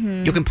things.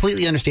 You'll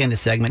completely understand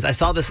this segment. I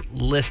saw this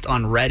list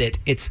on Reddit.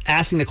 It's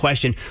asking the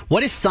question,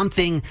 what is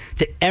something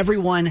that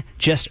everyone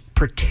just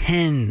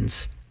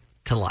pretends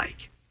to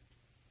like?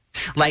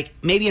 Like,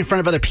 maybe in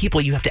front of other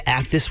people, you have to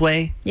act this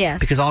way.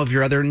 Yes. Because all of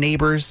your other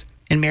neighbors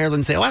in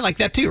Maryland say, oh, I like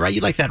that too, right?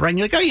 You like that, right? And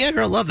you're like, oh, yeah,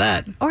 girl, love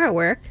that. Or at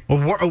work.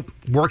 Well,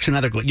 work's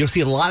another good. You'll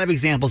see a lot of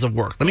examples of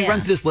work. Let me run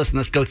through this list and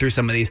let's go through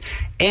some of these.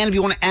 And if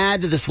you want to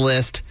add to this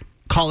list,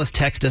 call us,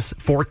 text us,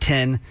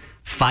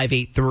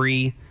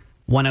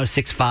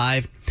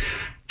 410-583-1065.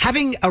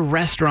 Having a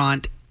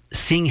restaurant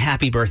sing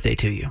happy birthday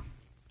to you.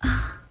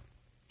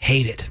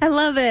 Hate it. I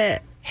love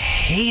it.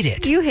 Hate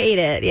it. You hate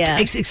it, yeah.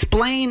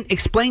 Explain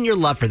your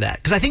love for that.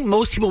 Because I think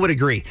most people would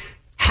agree.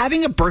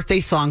 Having a birthday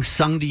song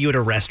sung to you at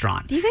a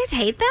restaurant. Do you guys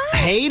hate that?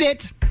 Hate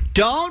it.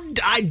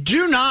 I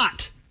do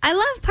not. I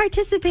love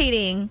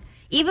participating.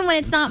 Even when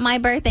it's not my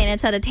birthday and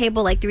it's at a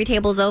table like 3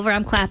 tables over,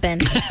 I'm clapping.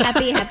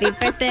 Happy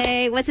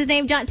birthday. What's his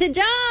name? John.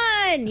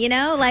 You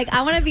know, like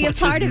I want to be a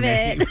part of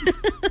it.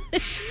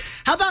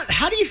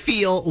 How do you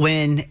feel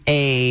when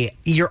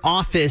your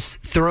office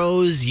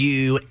throws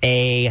you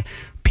a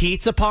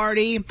pizza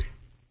party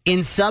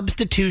in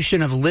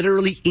substitution of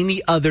literally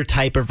any other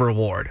type of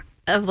reward?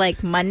 Of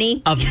like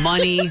money? Of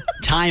money,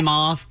 time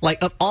off,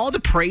 like of all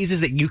the praises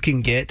that you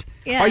can get.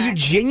 Yeah. Are you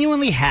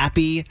genuinely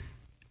happy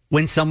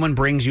when someone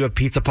brings you a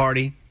pizza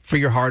party for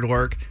your hard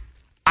work?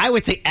 I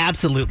would say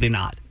absolutely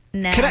not.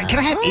 No. Can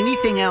I have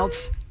anything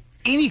else?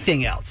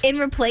 Anything else? In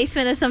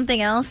replacement of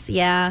something else?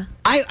 Yeah.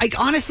 I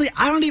honestly,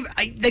 I don't even,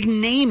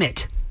 name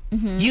it.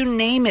 Mm-hmm. You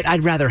name it,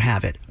 I'd rather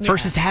have it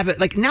versus to have it.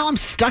 Like, now I'm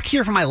stuck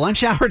here for my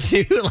lunch hour,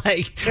 too.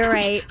 Like, you're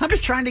right. I'm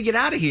just trying to get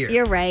out of here.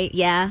 You're right,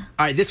 yeah.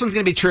 All right, this one's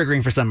going to be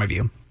triggering for some of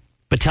you,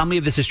 but tell me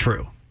if this is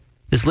true.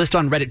 This list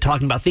on Reddit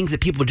talking about things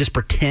that people just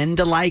pretend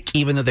to like,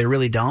 even though they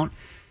really don't.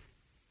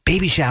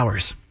 Baby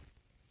showers.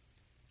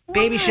 Why?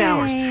 Baby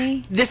showers.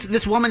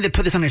 This woman that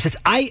put this on there says,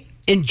 I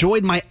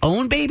enjoyed my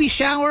own baby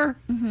shower,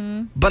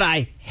 but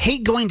I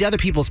hate going to other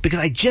people's because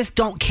I just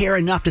don't care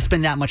enough to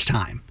spend that much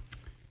time.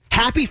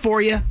 Happy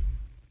for you.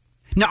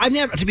 No,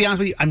 to be honest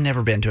with you, I've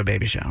never been to a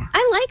baby shower.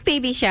 I like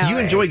baby showers. You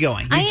enjoy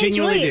going. You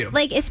genuinely do.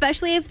 Like,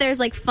 especially if there's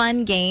like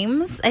fun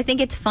games. I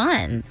think it's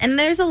fun. And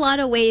there's a lot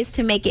of ways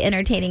to make it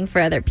entertaining for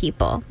other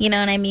people. You know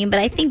what I mean? But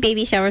I think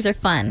baby showers are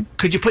fun.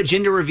 Could you put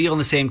gender reveal in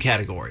the same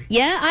category?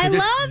 Yeah, I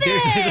love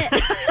it.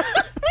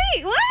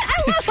 Wait, what?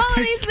 I love all of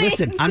these things.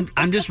 Listen,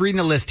 I'm just reading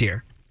the list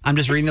here. Why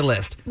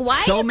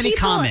so many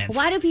comments.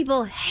 Why do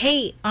people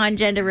hate on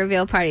gender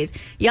reveal parties?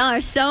 Y'all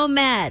are so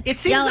mad. It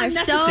seems y'all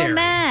unnecessary. are so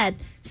mad.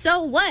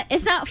 So what?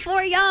 It's not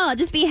for y'all.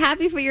 Just be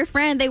happy for your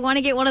friend. They want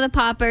to get one of the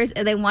poppers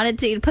and they wanted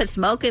to put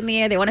smoke in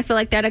the air. They want to feel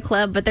like they're at a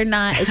club, but they're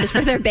not. It's just for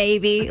their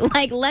baby.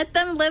 Like, let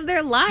them live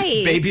their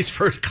life. Baby's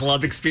first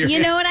club experience. You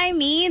know what I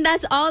mean?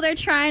 That's all they're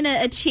trying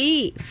to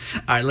achieve.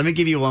 All right, let me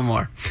give you one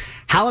more.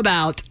 How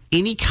about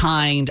any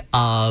kind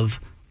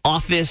of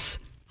office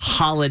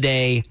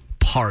holiday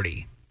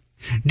party?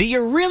 Do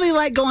you really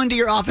like going to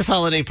your office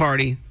holiday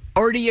party?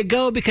 Or do you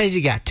go because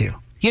you got to?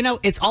 You know,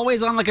 it's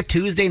always on like a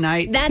Tuesday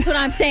night. That's what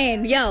I'm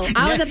saying. Yo,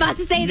 I was about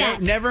to say that.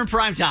 Never in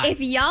prime time. If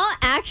y'all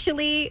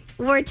actually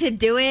were to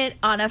do it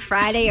on a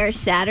Friday or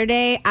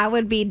Saturday, I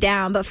would be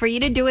down. But for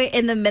you to do it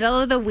in the middle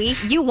of the week,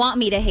 you want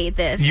me to hate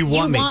this. You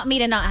want me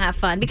to not have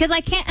fun because I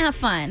can't have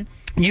fun.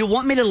 You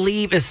want me to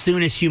leave as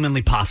soon as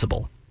humanly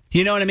possible.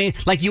 You know what I mean?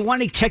 Like, you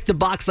want to check the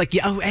box like,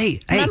 hey.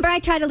 Remember I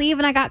tried to leave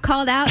and I got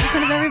called out in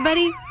front of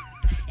everybody?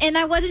 And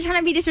I wasn't trying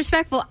to be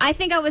disrespectful. I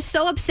think I was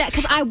so upset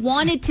because I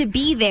wanted to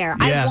be there.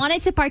 Yeah. I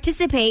wanted to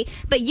participate,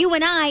 but you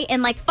and I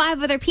and like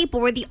 5 other people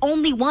were the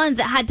only ones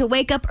that had to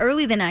wake up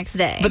early the next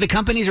day. But the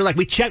companies are like,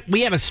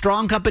 we have a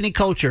strong company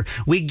culture.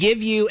 We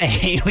give you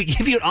an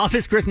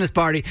office Christmas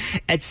party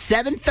at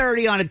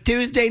 7:30 on a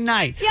Tuesday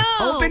night. Yo!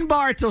 Open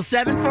bar till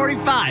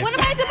 7:45. What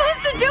am I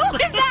supposed to do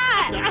with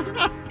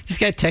that? Just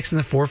guy texting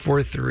the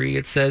 443.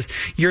 It says,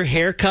 your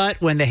haircut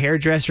when the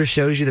hairdresser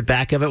shows you the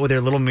back of it with their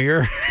little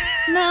mirror.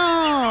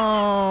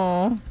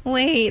 No.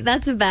 Wait,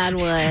 that's a bad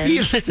one.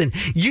 Listen,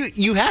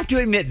 you have to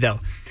admit, though,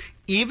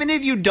 even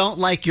if you don't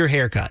like your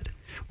haircut,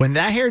 when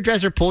that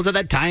hairdresser pulls out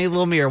that tiny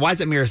little mirror, why is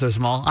that mirror so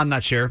small? I'm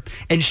not sure,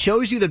 and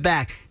shows you the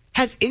back,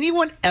 has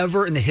anyone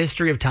ever in the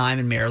history of time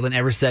in Maryland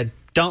ever said,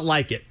 don't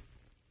like it?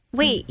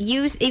 Wait,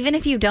 even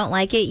if you don't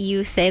like it,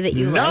 you say that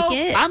you like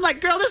it? I'm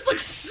like, girl, this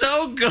looks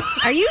so good.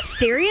 Are you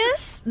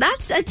serious?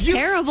 That's a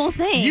terrible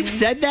thing. You've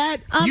said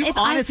that? You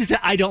honestly said,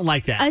 I don't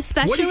like that.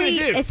 What are you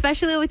gonna do?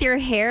 Especially with your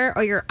hair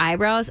or your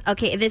eyebrows.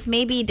 Okay, this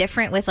may be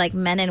different with like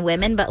men and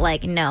women, but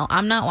like, no,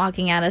 I'm not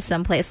walking out of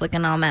someplace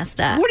looking all messed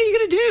up. What are you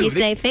going to do? You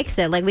say, fix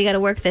it. Like, we got to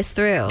work this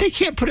through. They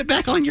can't put it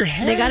back on your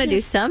head. They got to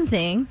do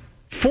something.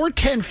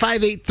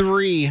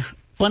 410-583.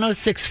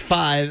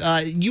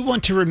 1065. You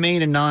want to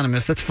remain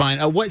anonymous. That's fine.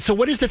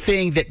 What is the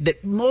thing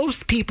that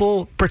most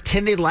people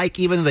pretend they like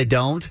even though they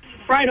don't?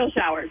 Bridal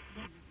showers.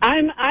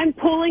 I'm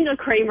pulling a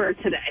Kramer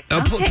today. Oh,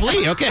 Okay.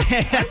 please. Okay.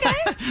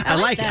 I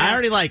like it. that. I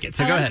already like it.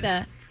 So go ahead.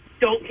 That.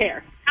 Don't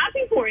care.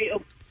 Happy for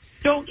you.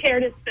 Don't care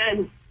to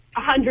spend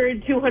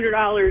 $100,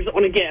 $200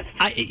 on a gift.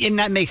 And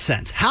that makes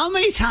sense. How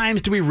many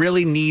times do we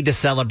really need to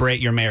celebrate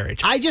your marriage?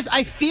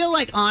 I feel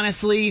like,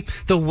 honestly,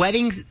 the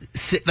wedding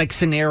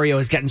scenario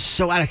has gotten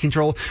so out of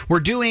control. We're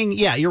doing,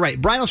 you're right,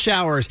 bridal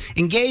showers,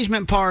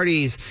 engagement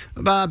parties,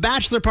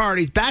 bachelor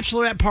parties,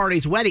 bachelorette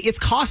parties, wedding. It's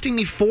costing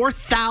me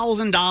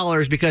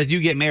 $4,000 because you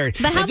get married.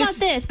 But how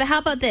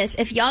about this?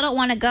 If y'all don't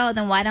want to go,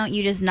 then why don't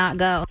you just not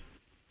go?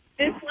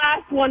 This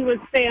last one was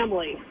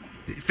family.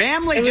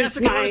 Family,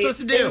 Jessica, what are we supposed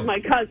to do? It was my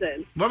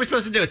cousin. What are we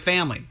supposed to do? It's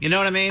family. You know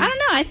what I mean? I don't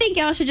know. I think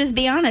y'all should just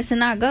be honest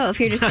and not go if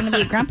you're just going to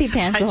be grumpy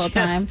pants the whole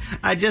time.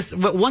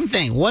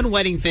 One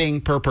wedding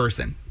thing per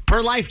person.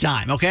 Per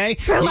lifetime, okay?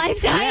 Per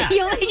lifetime? Yeah.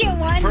 You only get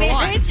one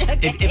marriage?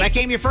 Okay. If I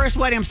came your first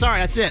wedding, I'm sorry.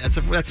 That's it.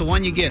 That's the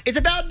one you get. It's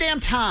about damn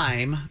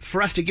time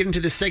for us to get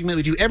into this segment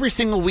we do every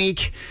single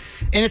week.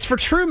 And it's for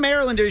true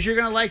Marylanders. You're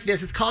going to like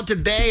this. It's called To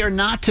Bay or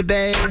Not To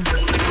Bay.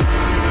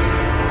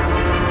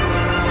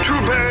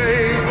 To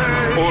bay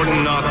or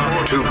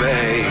not to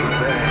bay?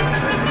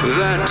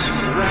 That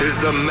is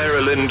the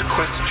Maryland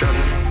question.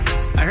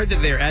 I heard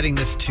that they're adding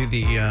this to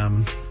the...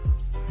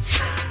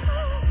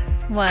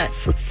 What?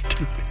 So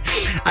stupid.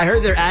 I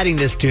heard they're adding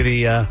this to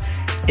the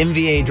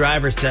MVA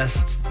driver's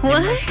test.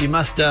 What? You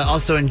must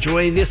also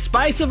enjoy the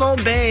spice of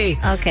Old Bay.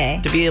 Okay.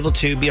 To be able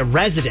to be a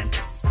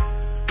resident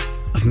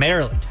of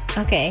Maryland.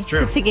 Okay,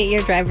 so to get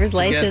your driver's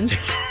license,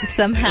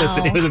 somehow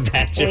Listen, it was a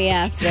bad joke. we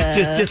have to...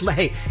 Just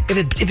hey,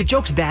 if the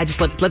joke's bad, just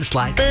let it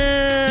slide.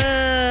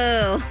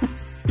 Boo!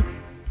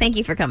 Thank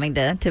you for coming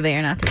to Bay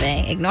or Not To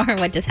Bay. Ignore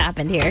what just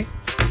happened here.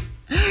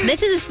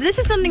 This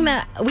is something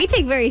that we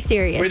take very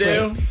seriously. We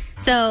do?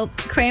 So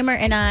Kramer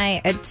and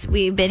I,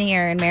 we've been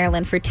here in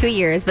Maryland for 2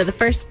 years, but the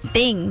first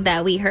thing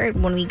that we heard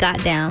when we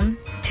got down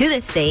to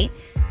this state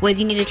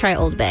was you need to try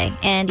Old Bay,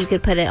 and you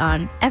could put it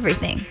on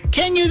everything.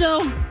 Can you,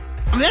 though?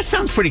 I mean, that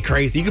sounds pretty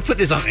crazy. You could put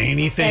this on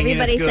anything.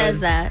 Everybody says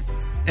that.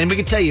 And we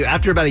can tell you,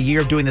 after about a year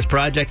of doing this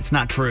project, it's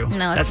not true.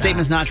 No, that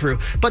statement's not true.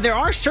 But there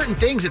are certain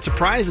things that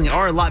surprisingly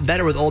are a lot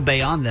better with Old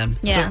Bay on them.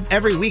 Yeah. So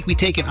every week we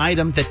take an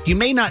item that you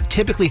may not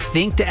typically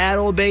think to add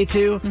Old Bay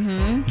to.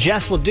 Mm-hmm.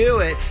 Jess will do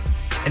it,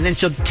 and then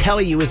she'll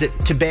tell you, is it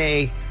to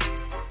Bay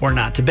or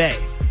not to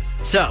Bay?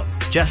 So,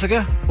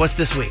 Jessica, what's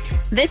this week?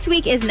 This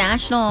week is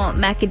National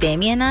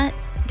Macadamia Nut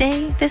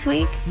Day this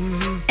week.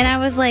 Mm-hmm. And I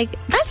was like,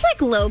 that's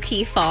like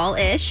low-key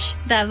fall-ish,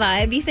 that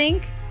vibe, you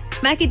think?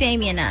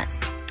 Macadamia nut.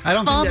 I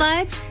don't fall think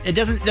that, vibes? It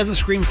doesn't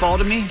scream fall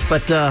to me,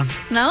 but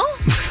no?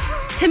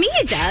 To me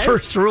it does.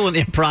 First rule in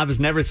improv is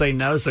never say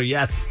no, so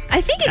yes. I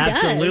think it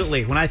does.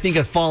 Absolutely. When I think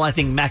of fall, I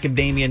think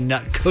macadamia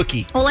nut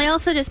cookie. Well, I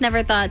also just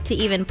never thought to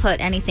even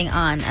put anything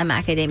on a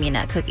macadamia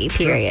nut cookie,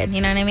 period. Sure.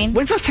 You know what I mean?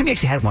 When's the last time you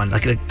actually had one?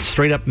 Like a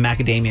straight up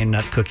macadamia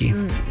nut cookie?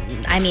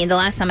 I mean, the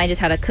last time I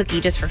just had a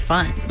cookie just for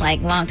fun, like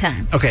long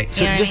time. Okay,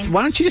 so you know just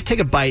why don't you just take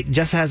a bite?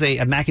 Jess has a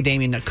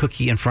macadamia nut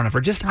cookie in front of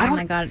her. Oh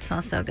my God, it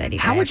smells so good, you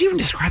guys. How would you even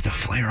describe the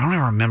flavor? I don't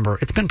even remember.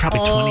 It's been probably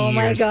 20 years. Oh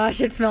my gosh,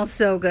 it smells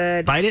so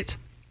good. Bite it.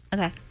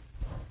 Okay.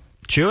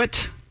 Chew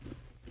it.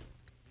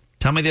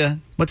 Tell me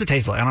what's it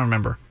taste like? I don't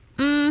remember.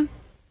 Oh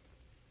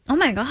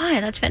my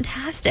God, that's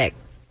fantastic.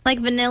 Like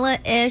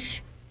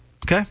vanilla-ish.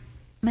 Okay.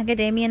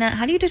 Macadamia nut.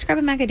 How do you describe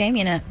a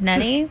macadamia nut?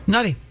 Nutty? Just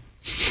nutty.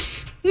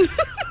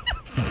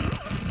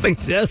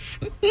 Thanks, Jess.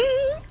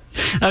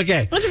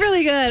 Okay. That's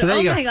really good. So there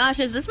you go. My gosh,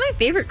 is this my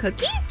favorite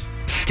cookie?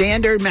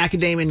 Standard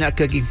macadamia nut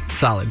cookie.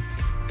 Solid.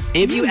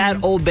 If you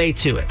add Old Bay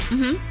to it,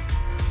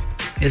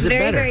 is it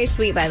very, better? very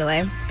sweet, by the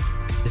way.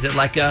 Is it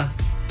like a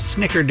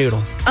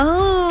snickerdoodle?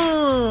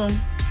 Oh.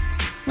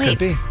 Wait. Could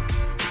be.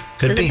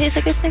 Does it taste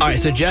like a snickerdoodle? All right,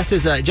 so Jess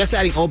is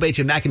adding Old Bay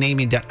to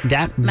macadamia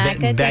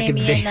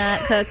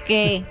nut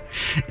cookie.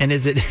 And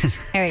is it?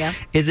 Here we go.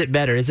 Is it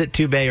better? Is it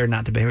to Bay or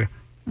not to Bay?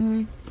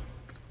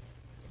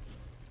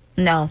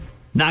 No.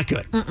 Not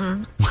good.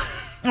 Oh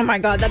my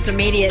God, that's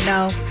immediate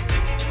no.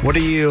 What are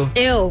you?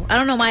 Ew. I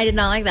don't know why I did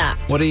not like that.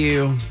 What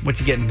you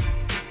getting?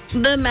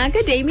 The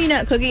macadamia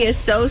nut cookie is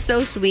so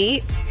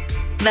sweet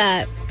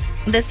that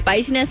the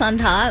spiciness on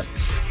top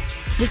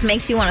just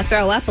makes you want to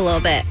throw up a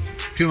little bit.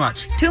 Too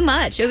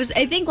much. It was,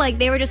 I think, like,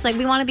 they were just like,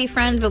 we want to be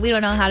friends, but we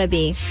don't know how to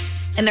be.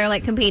 And they're,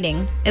 like,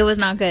 competing. It was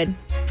not good.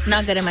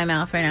 Not good in my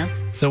mouth right now.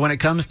 So when it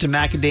comes to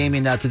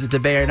macadamia nuts, is it to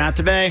bay or not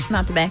to bay?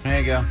 Not to bay. There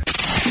you go.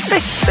 Hey,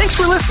 thanks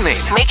for listening.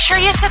 Make sure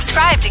you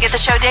subscribe to get the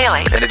show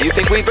daily. And if you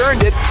think we've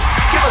earned it,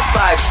 give us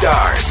 5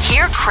 stars.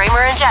 Hear Kramer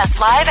and Jess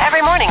live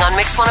every morning on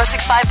Mix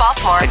 106.5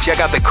 Baltimore. And check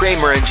out the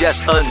Kramer and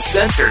Jess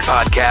Uncensored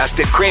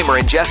podcast at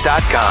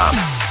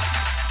kramerandjess.com.